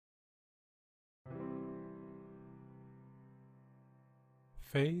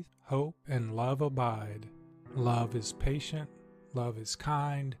faith, hope, and love abide. Love is patient, love is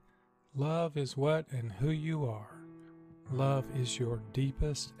kind, love is what and who you are. Love is your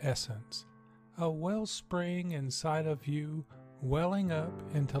deepest essence, a wellspring inside of you, welling up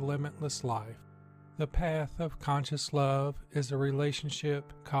into limitless life. The path of conscious love is a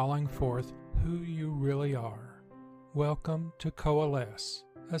relationship calling forth who you really are. Welcome to Coalesce,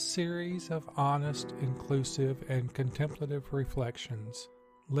 a series of honest, inclusive, and contemplative reflections.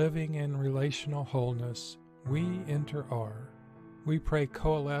 Living in relational wholeness, we enter are. We pray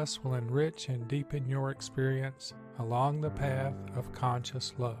Coalesce will enrich and deepen your experience along the path of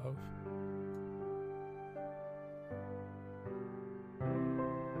conscious love.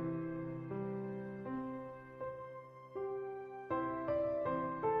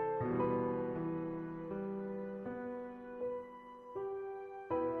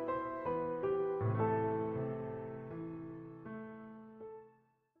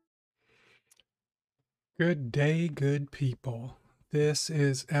 Good day, good people. This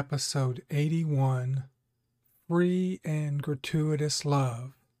is episode 81, Free and Gratuitous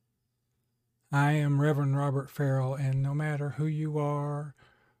Love. I am Reverend Robert Farrell, and no matter who you are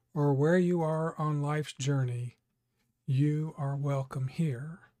or where you are on life's journey, you are welcome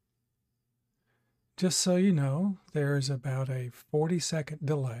here. Just so you know, there's about a 40-second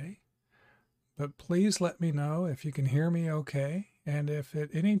delay, but please let me know if you can hear me okay, and if at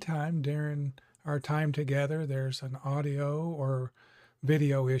any time during our time together there's an audio or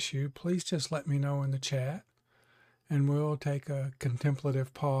video issue, please just let me know in the chat, and we'll take a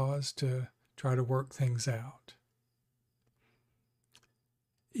contemplative pause to try to work things out.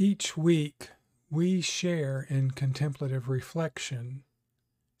 Each week, we share in contemplative reflection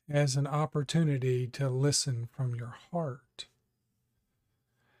as an opportunity to listen from your heart.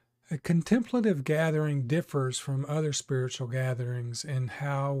 A contemplative gathering differs from other spiritual gatherings in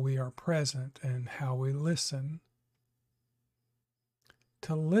how we are present and how we listen.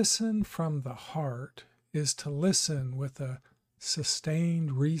 To listen from the heart is to listen with a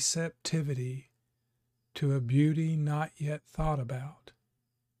sustained receptivity to a beauty not yet thought about.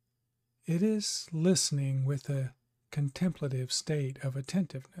 It is listening with a contemplative state of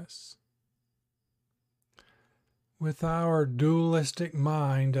attentiveness. With our dualistic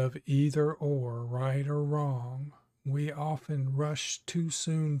mind of either or, right or wrong, we often rush too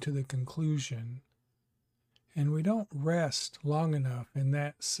soon to the conclusion, and we don't rest long enough in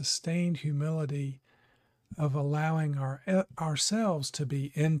that sustained humility of allowing ourselves to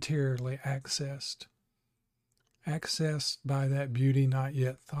be interiorly accessed by that beauty not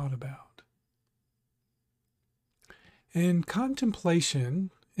yet thought about. And contemplation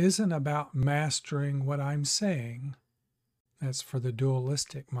isn't about mastering what I'm saying. That's for the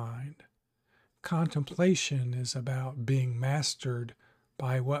dualistic mind. Contemplation is about being mastered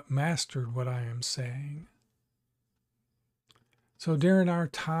by what mastered what I am saying. So during our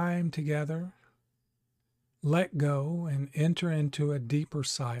time together, let go and enter into a deeper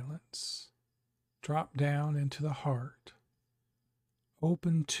silence. Drop down into the heart.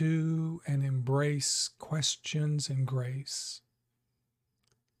 Open to and embrace questions and grace.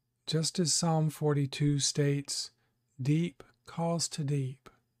 Just as Psalm 42 states, deep calls to deep.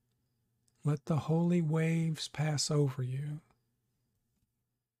 Let the holy waves pass over you.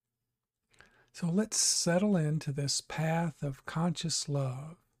 So let's settle into this path of conscious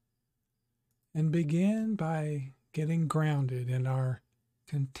love and begin by getting grounded in our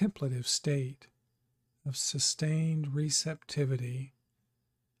contemplative state of sustained receptivity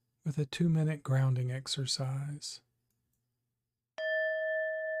with a 2-minute grounding exercise.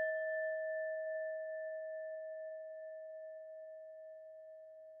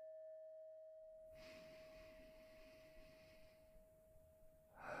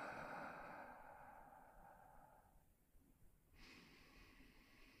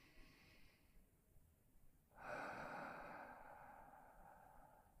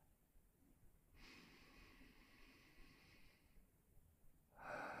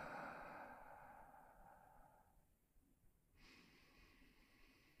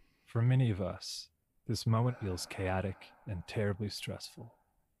 For many of us, this moment feels chaotic and terribly stressful.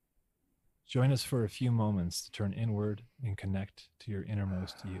 Join us for a few moments to turn inward and connect to your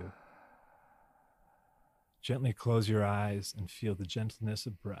innermost you. Gently close your eyes and feel the gentleness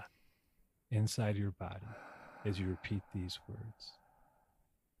of breath inside your body as you repeat these words.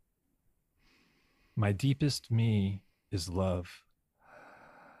 My deepest me is love.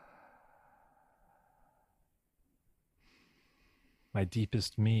 My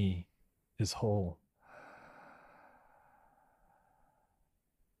deepest me is whole.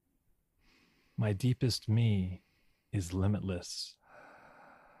 My deepest me is limitless.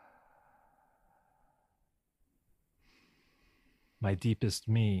 My deepest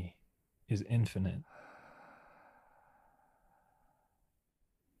me is infinite.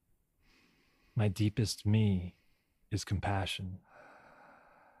 My deepest me is compassion.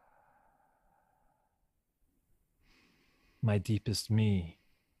 My deepest me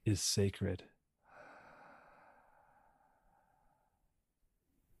is sacred.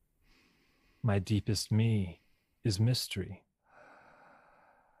 My deepest me is mystery.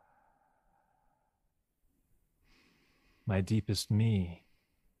 My deepest me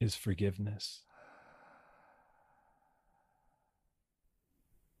is forgiveness.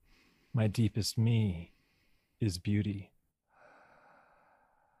 My deepest me is beauty.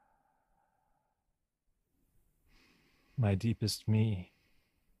 My deepest me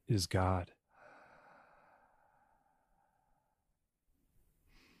is God.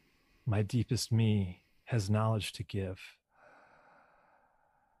 My deepest me has knowledge to give.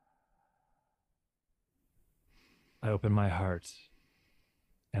 I open my heart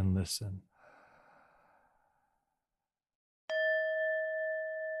and listen.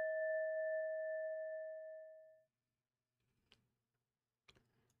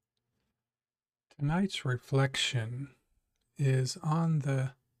 Tonight's reflection is on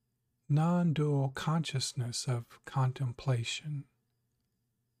the non-dual consciousness of contemplation.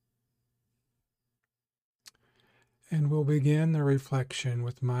 And we'll begin the reflection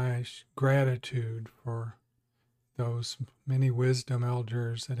with my gratitude for those many wisdom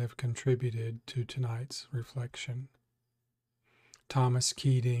elders that have contributed to tonight's reflection. Thomas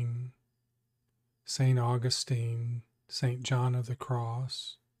Keating, St. Augustine, St. John of the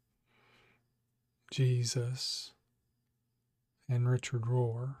Cross, Jesus, and Richard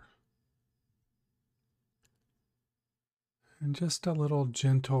Rohr. And just a little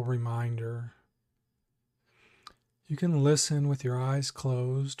gentle reminder. You can listen with your eyes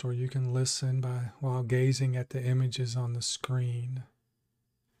closed, or you can listen while gazing at the images on the screen.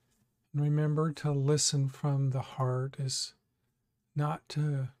 And remember to listen from the heart is not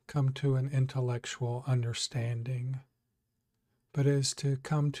to come to an intellectual understanding, but is to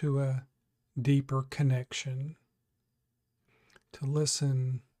come to a deeper connection. To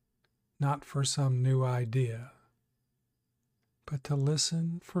listen not for some new idea, but to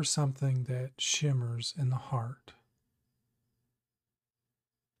listen for something that shimmers in the heart.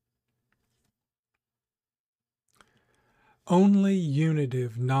 Only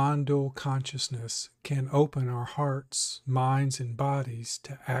unitive non-dual consciousness can open our hearts, minds, and bodies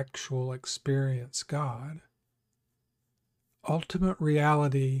to actual experience God. Ultimate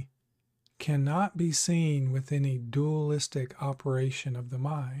reality cannot be seen with any dualistic operation of the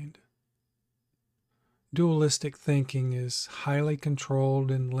mind. Dualistic thinking is highly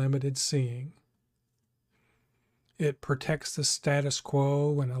controlled and limited seeing. It protects the status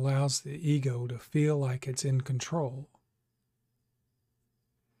quo and allows the ego to feel like it's in control.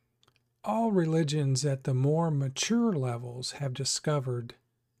 All religions at the more mature levels have discovered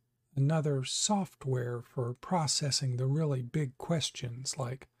another software for processing the really big questions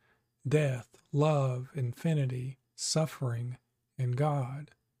like death, love, infinity, suffering, and God.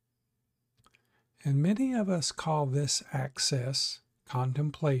 And many of us call this access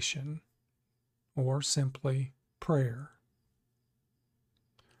contemplation, or simply prayer.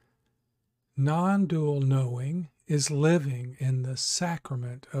 Non-dual knowing is living in the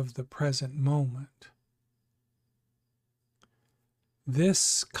sacrament of the present moment.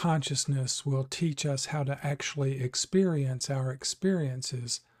 This consciousness will teach us how to actually experience our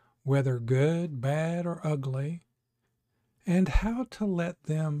experiences, whether good, bad, or ugly, and how to let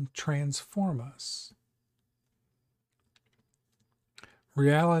them transform us.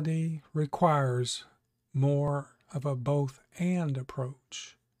 Reality requires more of a both-and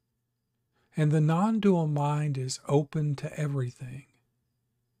approach. And the non-dual mind is open to everything.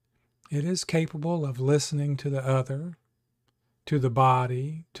 It is capable of listening to the other, to the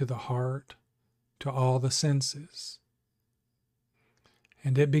body, to the heart, to all the senses.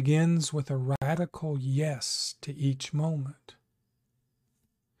 And it begins with a radical yes to each moment.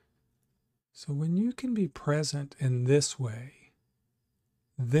 So when you can be present in this way,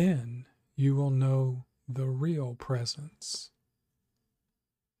 then you will know the real presence.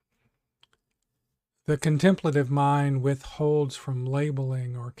 The contemplative mind withholds from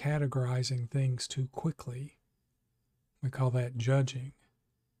labeling or categorizing things too quickly. We call that judging.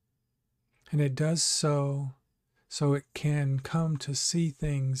 And it does so it can come to see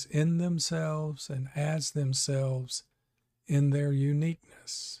things in themselves and as themselves in their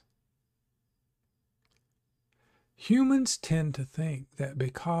uniqueness. Humans tend to think that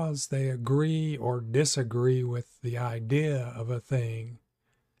because they agree or disagree with the idea of a thing,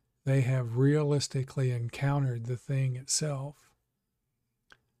 they have realistically encountered the thing itself.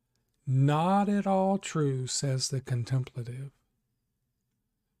 Not at all true, says the contemplative.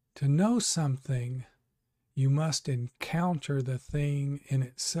 To know something, you must encounter the thing in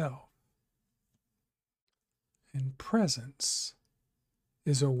itself. And presence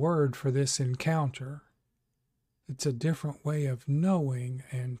is a word for this encounter. It's a different way of knowing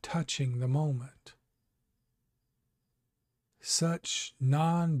and touching the moment. Such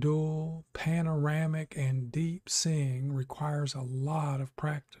non-dual, panoramic, and deep seeing requires a lot of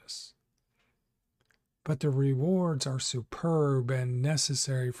practice. But the rewards are superb and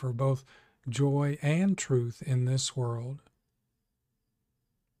necessary for both joy and truth in this world.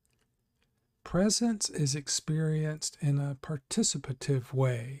 Presence is experienced in a participative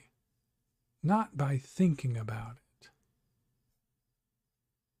way, not by thinking about it.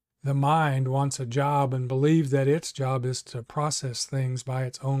 The mind wants a job and believes that its job is to process things by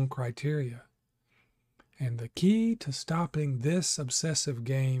its own criteria. And the key to stopping this obsessive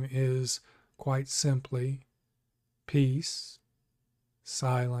game is, quite simply, peace,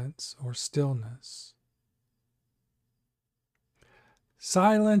 silence, or stillness.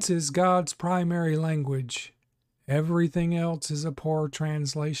 Silence is God's primary language. Everything else is a poor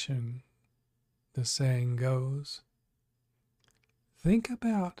translation, the saying goes. Think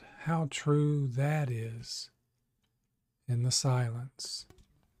about how true that is in the silence.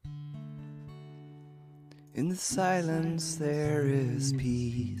 In the silence there is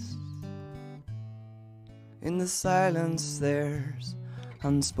peace. In the silence there's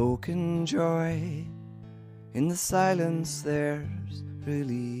unspoken joy. In the silence there's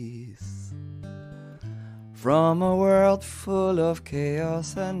release from a world full of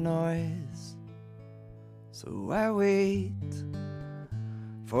chaos and noise. So I wait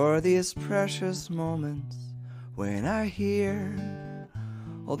for these precious moments when I hear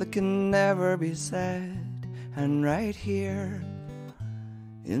all that can never be said, and right here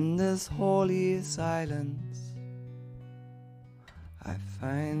in this holy silence I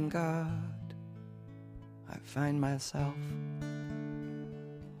find God, I find myself.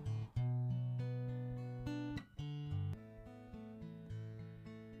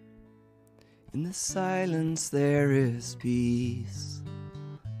 In the silence there is peace.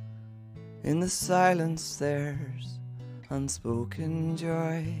 In the silence there's unspoken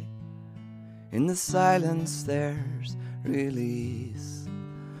joy. In the silence there's release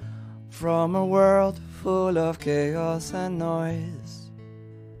from a world full of chaos and noise.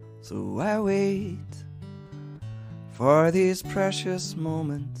 So I wait for these precious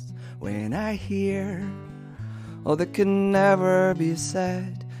moments when I hear all that can never be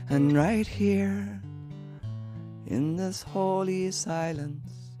said, and right here in this holy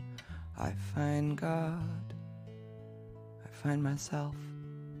silence I find God, I find myself.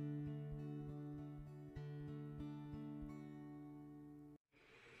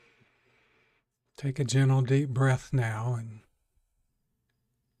 Take a gentle deep breath now and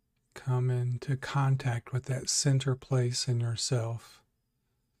come into contact with that center place in yourself,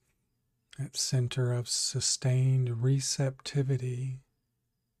 that center of sustained receptivity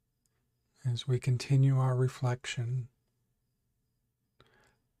as we continue our reflection.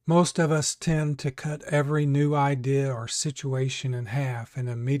 Most of us tend to cut every new idea or situation in half and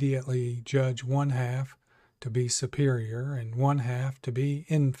immediately judge one half to be superior and one half to be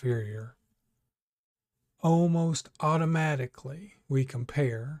inferior. Almost automatically we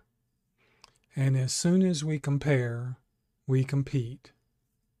compare, and as soon as we compare, we compete.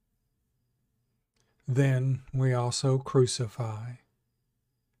 Then we also crucify.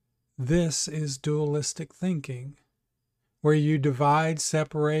 This is dualistic thinking, where you divide,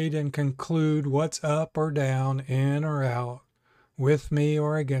 separate, and conclude what's up or down, in or out, with me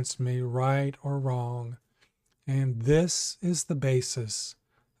or against me, right or wrong. And this is the basis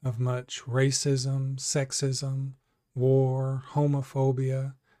of much racism, sexism, war,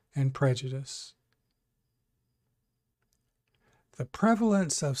 homophobia, and prejudice. The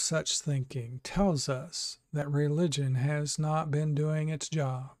prevalence of such thinking tells us that religion has not been doing its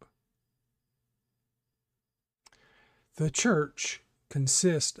job. The church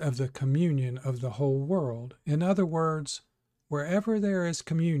consists of the communion of the whole world. In other words, wherever there is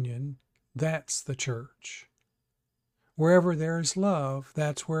communion, that's the church. Wherever there is love,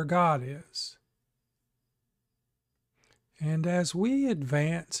 that's where God is. And as we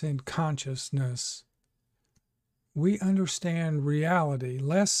advance in consciousness, we understand reality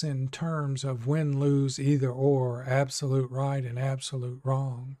less in terms of win, lose, either or, absolute right and absolute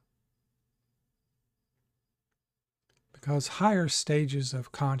wrong. Because higher stages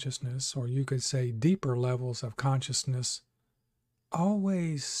of consciousness, or you could say deeper levels of consciousness,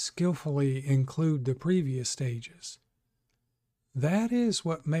 always skillfully include the previous stages. That is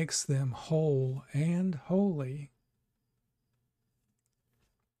what makes them whole and holy.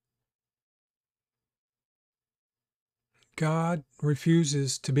 God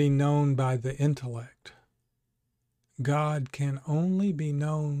refuses to be known by the intellect. God can only be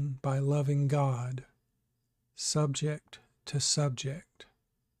known by loving God, subject to subject.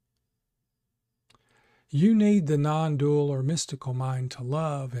 You need the non-dual or mystical mind to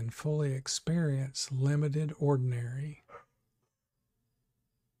love and fully experience limited ordinary.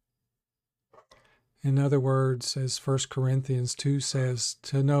 In other words, as 1 Corinthians 2 says,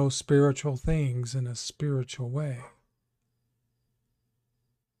 to know spiritual things in a spiritual way.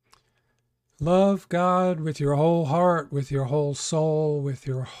 Love God with your whole heart, with your whole soul, with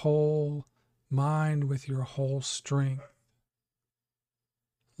your whole mind, with your whole strength.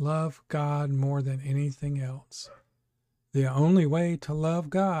 Love God more than anything else. The only way to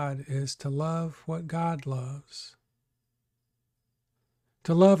love God is to love what God loves.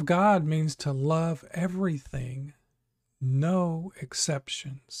 To love God means to love everything, no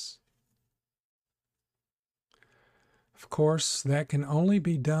exceptions. Of course, that can only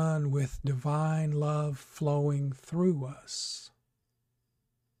be done with divine love flowing through us.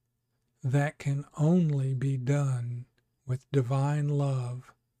 That can only be done with divine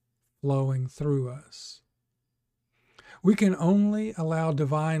love flowing through us. We can only allow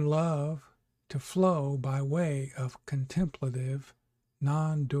divine love to flow by way of contemplative,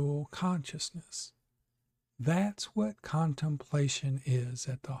 non-dual consciousness. That's what contemplation is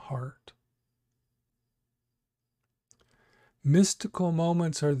at the heart. Mystical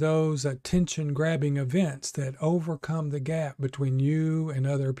moments are those attention-grabbing events that overcome the gap between you and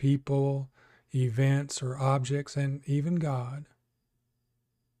other people, events or objects, and even God.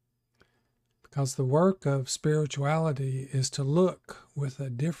 Because the work of spirituality is to look with a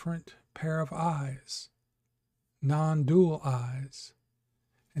different pair of eyes, non-dual eyes,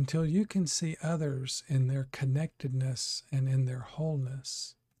 until you can see others in their connectedness and in their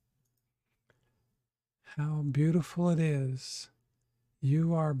wholeness. How beautiful it is.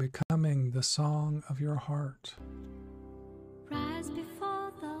 You are becoming the song of your heart. Rise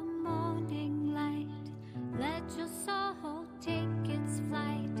before the morning light. Let your soul take its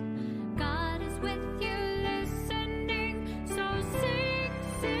flight. God is with you listening. So sing,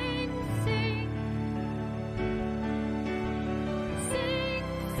 sing, sing. Sing,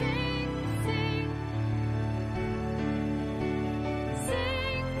 sing, sing.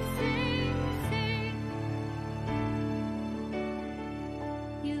 Sing, sing, sing.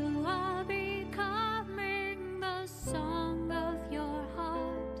 You are becoming the song of your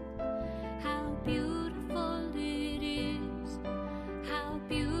heart. How beautiful it is. How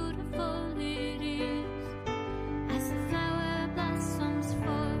beautiful it is. As the flower blossoms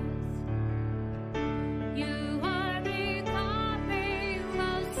forth. You are becoming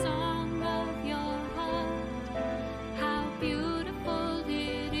the song of your heart. How beautiful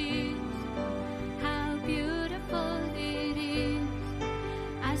it is. How beautiful it is.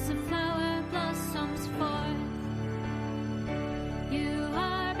 As the flower blossoms forth. You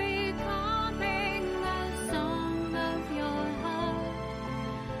are becoming the song of your heart.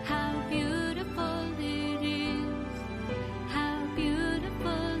 How beautiful it is. How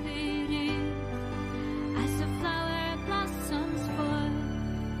beautiful it is. As the flower blossoms forth.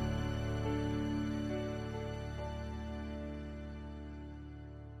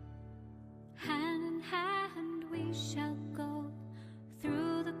 Hand in hand we shall go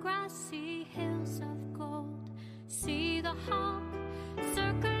through the grassy hills of gold. See the hawk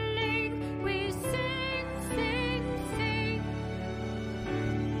circling. We sing, sing, sing.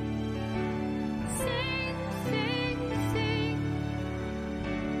 Sing, sing, sing.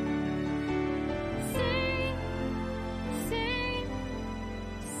 Sing, sing,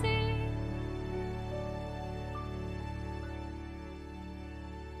 sing.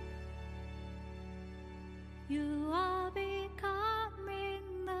 You are becoming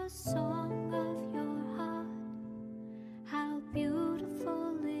the song of your heart. How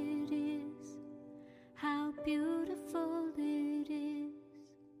beautiful it is. How beautiful it is.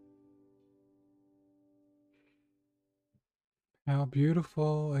 How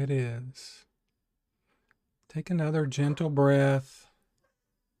beautiful it is. Take another gentle breath.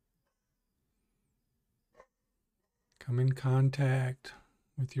 Come in contact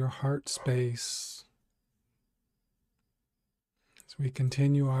with your heart space as we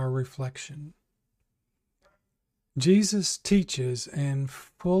continue our reflection. Jesus teaches and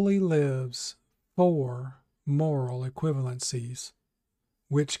fully lives 4 moral equivalencies,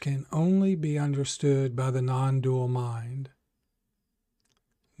 which can only be understood by the non-dual mind.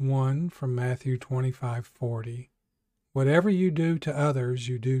 1 from Matthew 25:40. Whatever you do to others,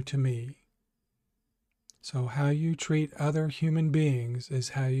 you do to me. So how you treat other human beings is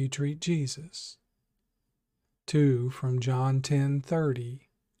how you treat Jesus. 2 from John 10:30,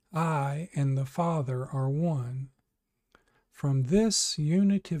 I and the Father are one. From this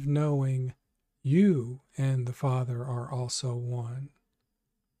unitive knowing, you and the Father are also one.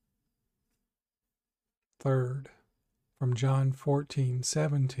 3rd, from John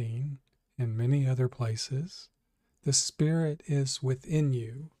 14:17, and many other places, the Spirit is within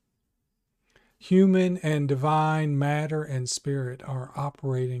you. Human and divine matter and spirit are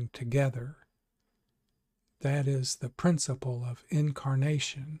operating together. That is the principle of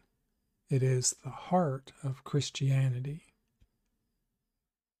incarnation. It is the heart of Christianity.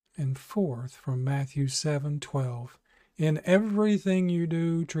 And 4th, from Matthew 7:12, in everything you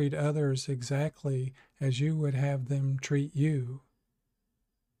do, treat others exactly as you would have them treat you.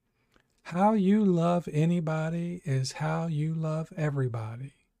 How you love anybody is how you love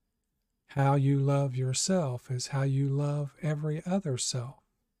everybody. How you love yourself is how you love every other self.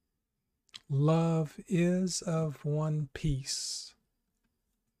 Love is of one piece.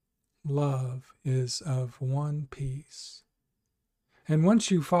 Love is of one piece. And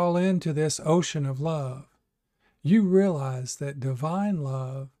once you fall into this ocean of love, you realize that divine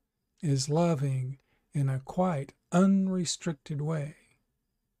love is loving in a quite unrestricted way.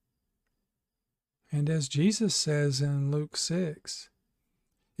 And as Jesus says in Luke 6,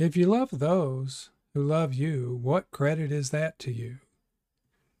 if you love those who love you, what credit is that to you?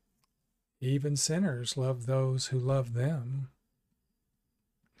 Even sinners love those who love them.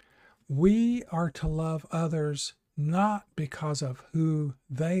 We are to love others not because of who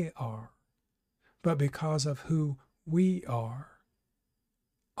they are, but because of who we are,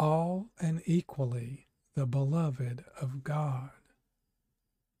 all and equally the beloved of God.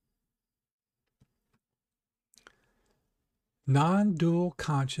 Non-dual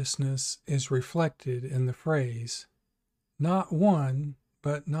consciousness is reflected in the phrase, not one,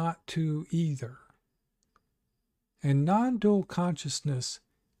 but not two either. And non-dual consciousness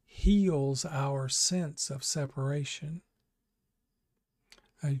heals our sense of separation.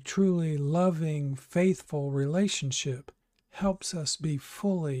 A truly loving, faithful relationship helps us be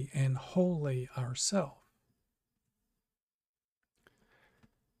fully and wholly ourselves.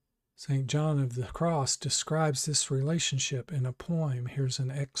 St. John of the Cross describes this relationship in a poem. Here's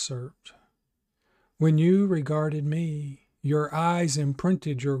an excerpt. When you regarded me, your eyes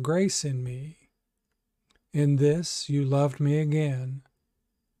imprinted your grace in me. In this you loved me again,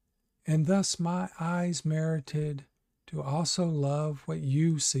 and thus my eyes merited to also love what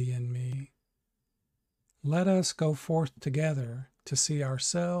you see in me. Let us go forth together to see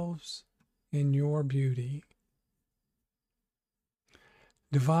ourselves in your beauty.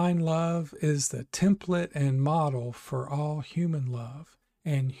 Divine love is the template and model for all human love,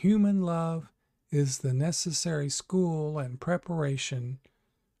 and human love is the necessary school and preparation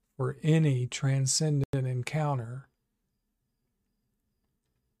for any transcendent encounter.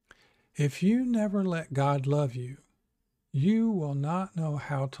 If you never let God love you, you will not know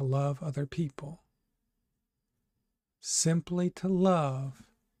how to love other people. Simply to love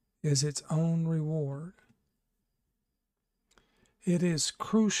is its own reward. It is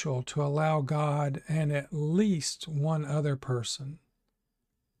crucial to allow God and at least one other person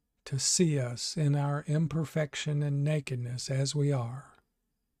to see us in our imperfection and nakedness as we are,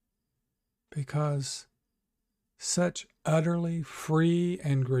 because such utterly free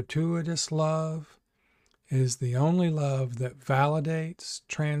and gratuitous love is the only love that validates,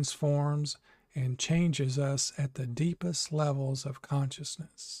 transforms, and changes us at the deepest levels of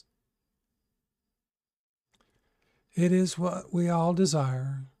consciousness. It is what we all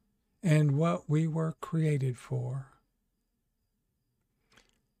desire and what we were created for.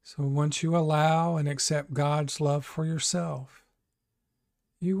 So once you allow and accept God's love for yourself,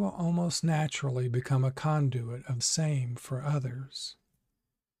 you will almost naturally become a conduit of the same for others.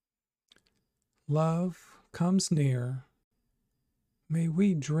 Love comes near. May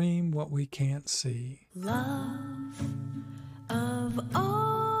we dream what we can't see. Love of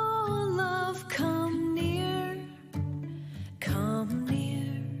all love, come near, come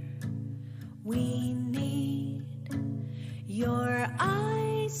near. We need your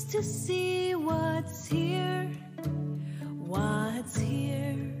eyes to see what's here,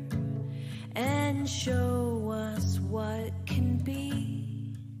 and show us what can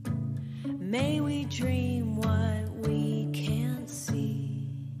be. May we dream what we can't see.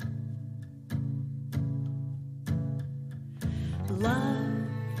 Love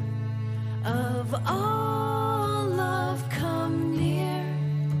of all love, come near,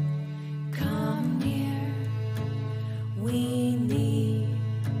 come near.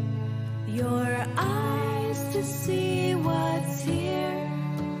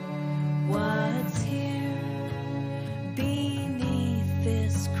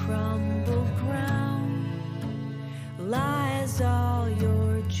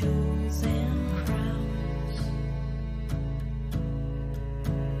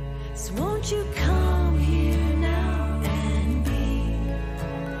 So won't you come here now and be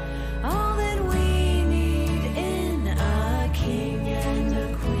all that we need in a king and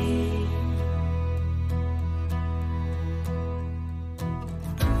a queen?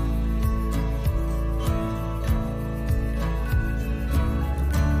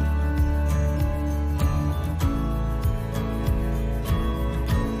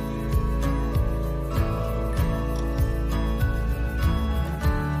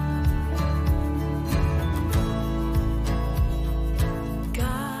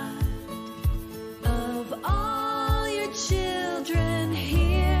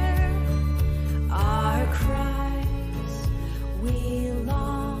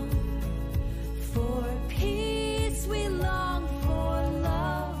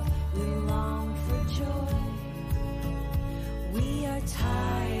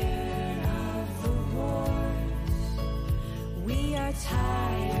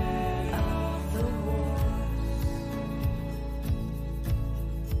 Tired of the wars.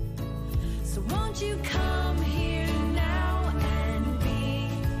 So won't you come here now and be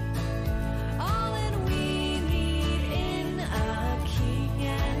all that we need in a king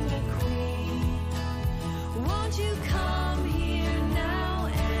and a queen? Won't you come here now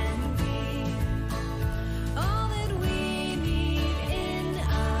and be all that we need in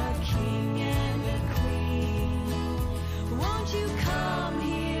a king and a queen? Won't you come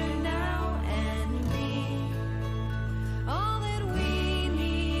here now and be all that we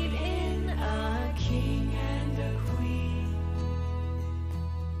need in a king and a queen?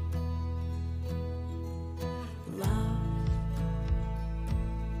 Love.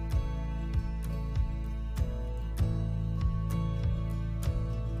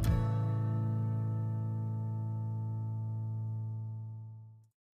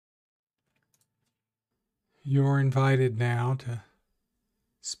 You're invited now to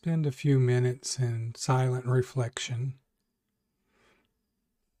spend a few minutes in silent reflection.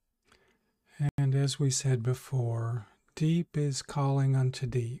 And as we said before, deep is calling unto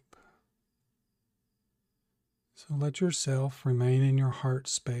deep. So let yourself remain in your heart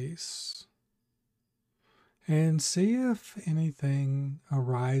space and see if anything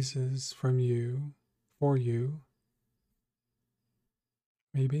arises from you, for you.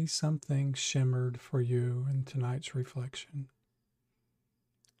 Maybe something shimmered for you in tonight's reflection.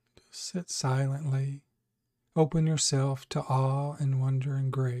 Just sit silently, open yourself to awe and wonder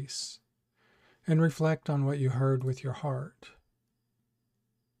and grace, and reflect on what you heard with your heart.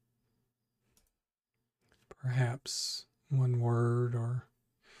 Perhaps one word or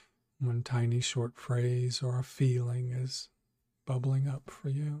one tiny short phrase or a feeling is bubbling up for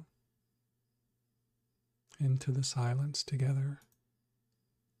you. Into the silence together.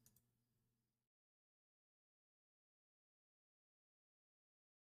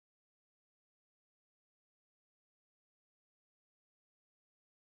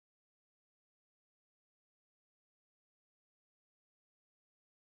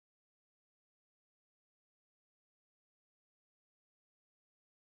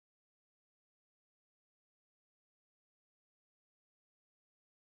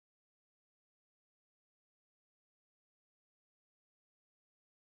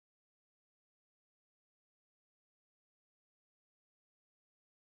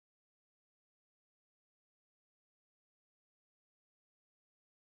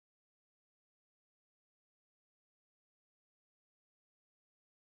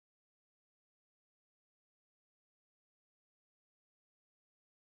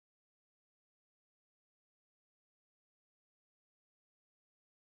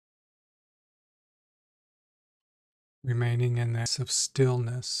 Remaining in that of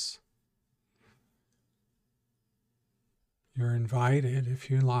stillness. You're invited,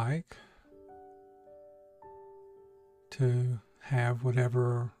 if you like, to have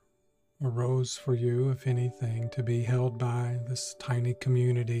whatever arose for you, if anything, to be held by this tiny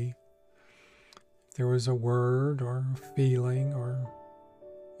community. If there was a word or a feeling or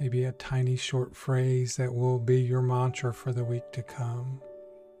maybe a tiny short phrase that will be your mantra for the week to come,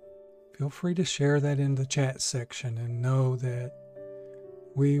 feel free to share that in the chat section and know that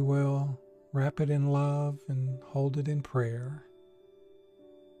we will wrap it in love and hold it in prayer.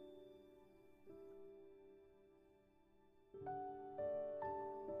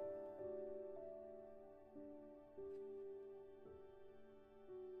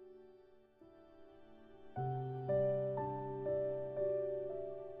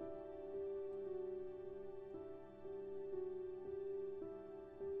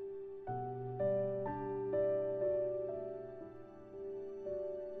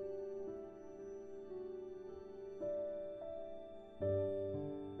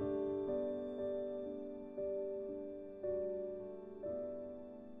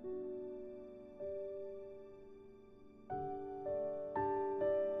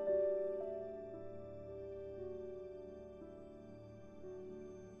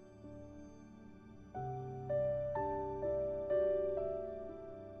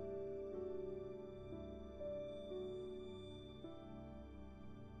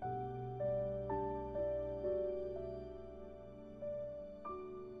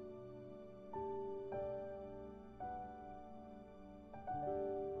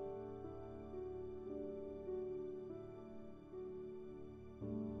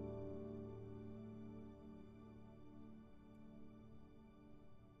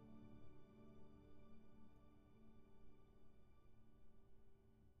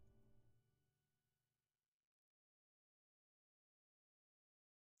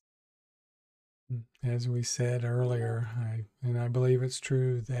 As we said earlier, and I believe it's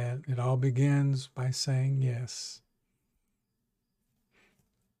true, that it all begins by saying yes.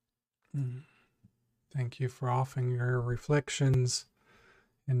 Thank you for offering your reflections,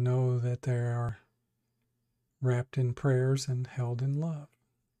 and know that they are wrapped in prayers and held in love.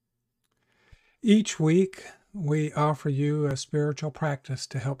 Each week, we offer you a spiritual practice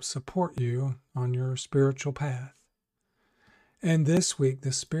to help support you on your spiritual path. And this week,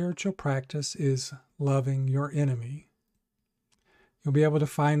 the spiritual practice is loving your enemy. You'll be able to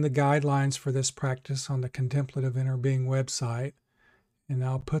find the guidelines for this practice on the Contemplative Inner Being website, and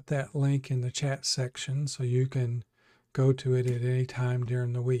I'll put that link in the chat section so you can go to it at any time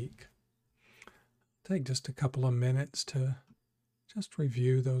during the week. Take just a couple of minutes to just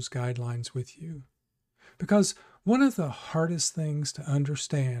review those guidelines with you. Because one of the hardest things to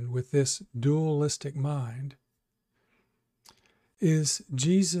understand with this dualistic mind is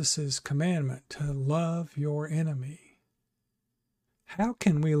Jesus' commandment to love your enemy. How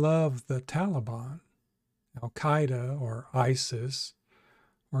can we love the Taliban, Al-Qaeda, or ISIS,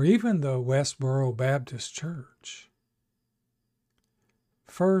 or even the Westboro Baptist Church?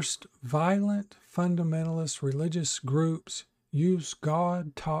 First, violent fundamentalist religious groups use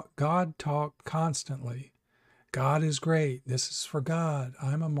God talk constantly. God is great. This is for God.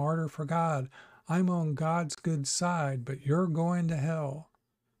 I'm a martyr for God. I'm on God's good side, but you're going to hell.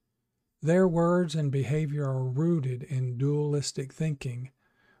 Their words and behavior are rooted in dualistic thinking,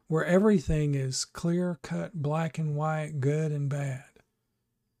 where everything is clear-cut, black and white, good and bad.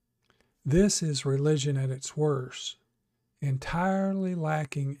 This is religion at its worst, entirely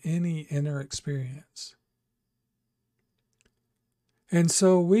lacking any inner experience. And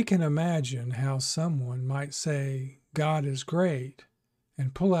so we can imagine how someone might say God is great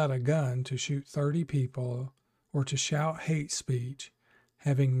and pull out a gun to shoot 30 people or to shout hate speech,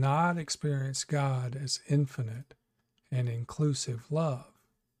 having not experienced God as infinite and inclusive love.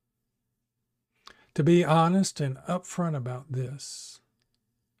 To be honest and upfront about this,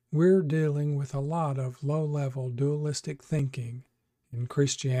 we're dealing with a lot of low-level dualistic thinking in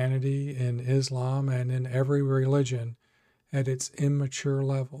Christianity, in Islam, and in every religion at its immature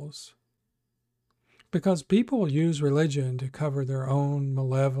levels. Because people use religion to cover their own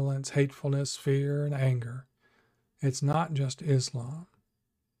malevolence, hatefulness, fear, and anger. It's not just Islam.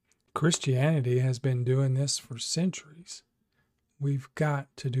 Christianity has been doing this for centuries. We've got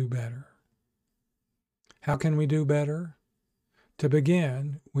to do better. How can we do better? To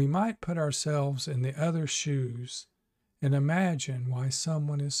begin, we might put ourselves in the other's shoes and imagine why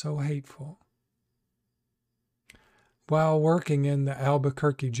someone is so hateful. While working in the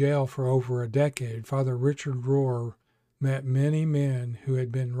Albuquerque jail for over a decade, Father Richard Rohr met many men who had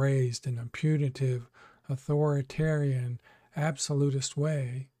been raised in a punitive, authoritarian, absolutist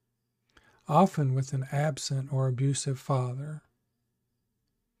way, often with an absent or abusive father.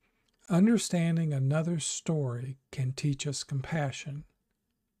 Understanding another's story can teach us compassion.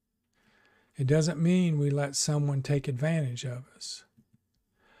 It doesn't mean we let someone take advantage of us,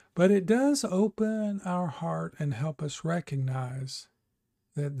 but it does open our heart and help us recognize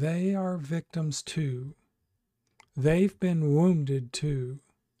that they are victims too. They've been wounded too,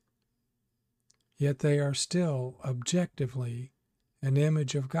 yet they are still objectively an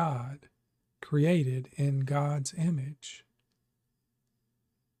image of God, created in God's image.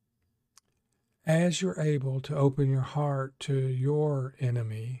 As you're able to open your heart to your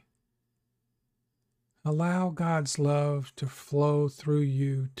enemy, allow God's love to flow through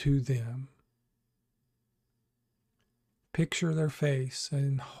you to them. Picture their face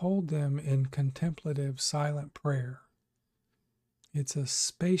and hold them in contemplative, silent prayer. It's a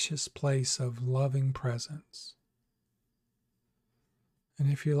spacious place of loving presence.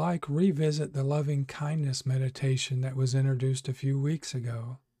 And if you like, revisit the loving kindness meditation that was introduced a few weeks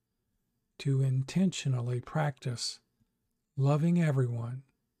ago to intentionally practice loving everyone.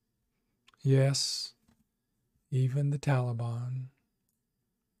 Yes, even the Taliban.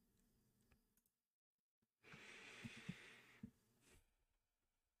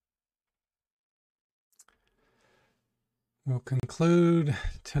 We'll conclude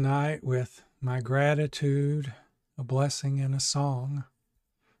tonight with my gratitude, a blessing, and a song.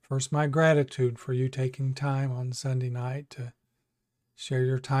 First, my gratitude for you taking time on Sunday night to share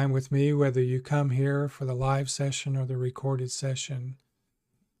your time with me, whether you come here for the live session or the recorded session.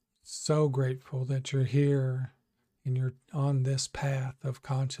 So grateful that you're here and you're on this path of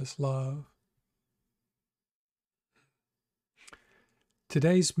conscious love.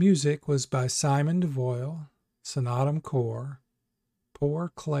 Today's music was by Simon DeVoyle, Sonatum Core,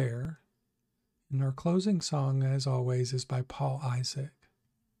 Poor Claire, and our closing song, as always, is by Paul Isaac.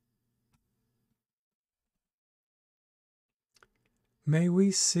 May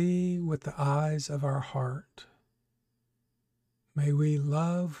we see with the eyes of our heart. May we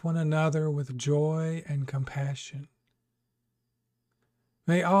love one another with joy and compassion.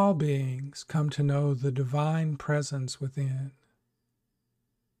 May all beings come to know the divine presence within.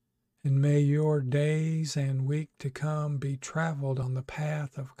 And may your days and week to come be traveled on the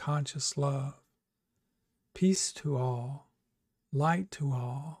path of conscious love. Peace to all, light to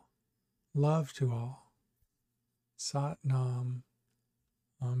all, love to all. Sat Nam.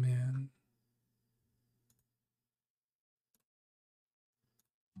 Amen.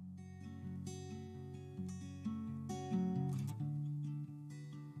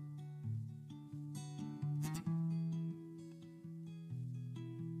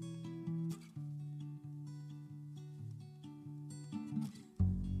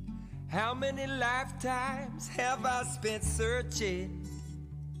 How many lifetimes have I spent searching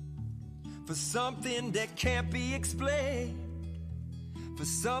for something that can't be explained, for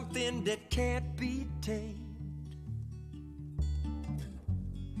something that can't be tamed,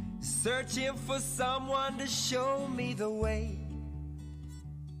 searching for someone to show me the way,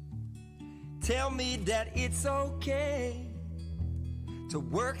 tell me that it's okay to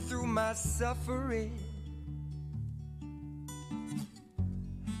work through my suffering.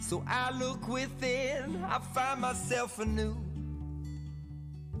 So I look within, I find myself anew,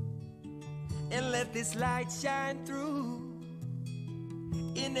 and let this light shine through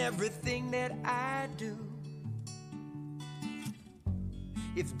in everything that I do.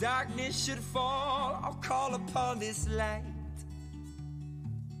 If darkness should fall, I'll call upon this light.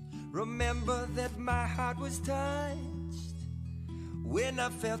 Remember that my heart was touched when I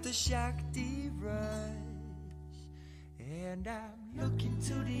felt the Shakti rush. And I'm looking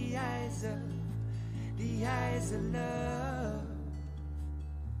to the eyes of love.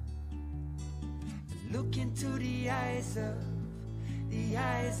 Look into the eyes of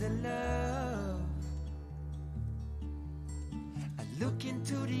love. I look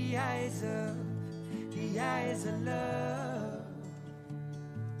into the eyes of love.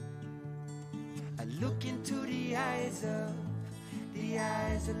 I look into the eyes of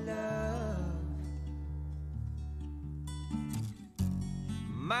love.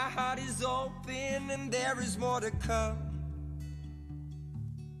 My heart is open and there is more to come.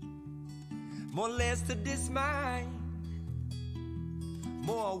 More less to this mind,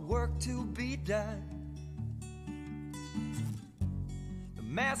 more work to be done. The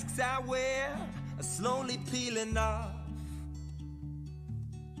masks I wear are slowly peeling off,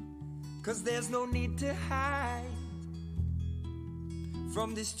 'cause there's no need to hide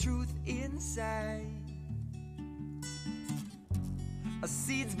from this truth inside. A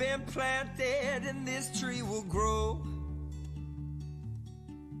seed's been planted and this tree will grow,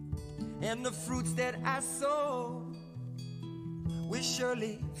 and the fruits that I sow will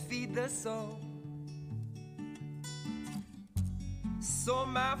surely feed the soul. So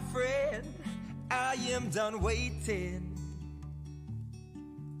my friend, I am done waiting.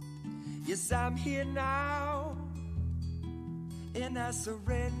 Yes, I'm here now, and I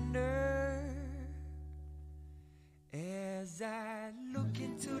surrender. As I look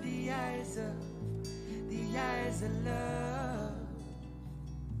into the eyes of love.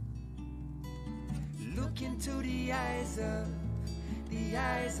 Look into the eyes of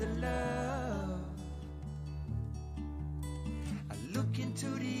love. I look into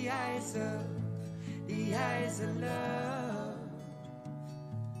the eyes of love.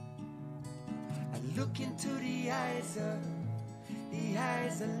 I look into the eyes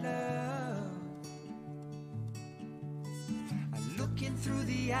of love. Looking through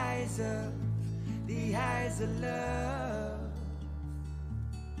the eyes of love.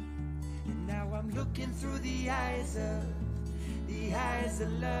 And now I'm looking through the eyes of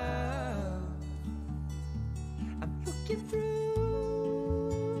love. I'm looking through.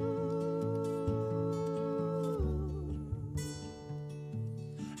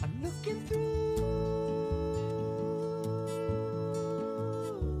 I'm looking through.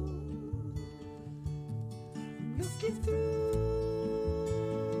 I'm looking through.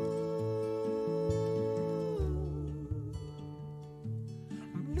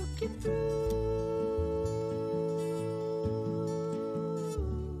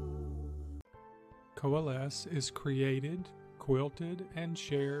 Coalesce is created, quilted, and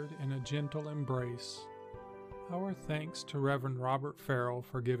shared in a gentle embrace. Our thanks to Reverend Robert Farrell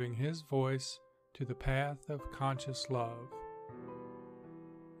for giving his voice to the path of conscious love.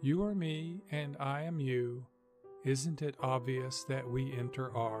 You are me and I am you. Isn't it obvious that we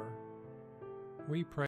enter are? We pray